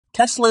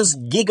Tesla's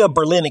Giga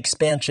Berlin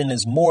expansion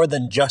is more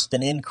than just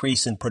an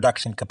increase in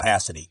production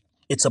capacity.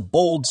 It's a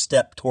bold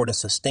step toward a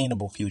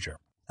sustainable future.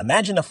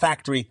 Imagine a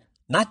factory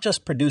not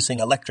just producing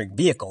electric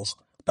vehicles,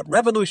 but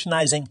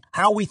revolutionizing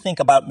how we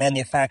think about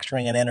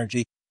manufacturing and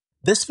energy.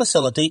 This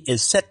facility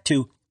is set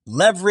to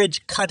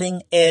leverage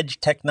cutting-edge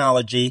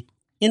technology,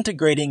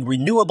 integrating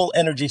renewable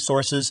energy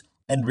sources,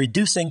 and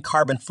reducing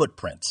carbon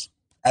footprints.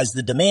 As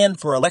the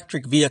demand for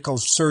electric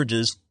vehicles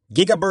surges,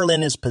 Giga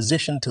Berlin is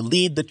positioned to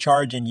lead the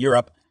charge in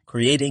Europe,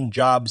 creating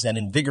jobs and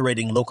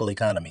invigorating local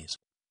economies.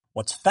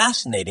 What's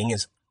fascinating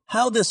is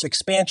how this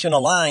expansion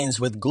aligns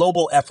with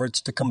global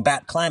efforts to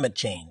combat climate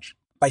change.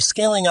 By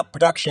scaling up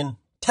production,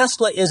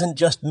 Tesla isn't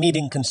just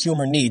meeting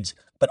consumer needs,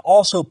 but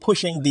also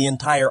pushing the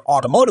entire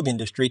automotive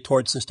industry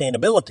towards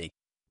sustainability.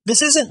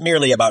 This isn't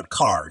merely about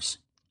cars.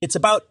 It's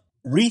about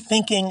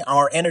rethinking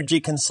our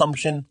energy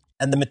consumption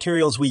and the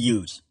materials we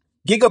use.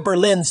 Giga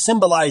Berlin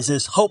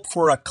symbolizes hope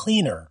for a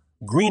cleaner,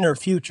 greener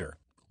future,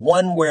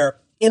 one where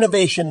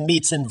innovation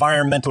meets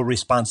environmental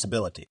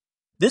responsibility.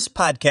 This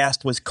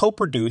podcast was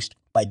co-produced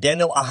by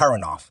Daniel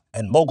Aharonoff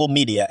and Mogul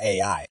Media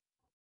AI.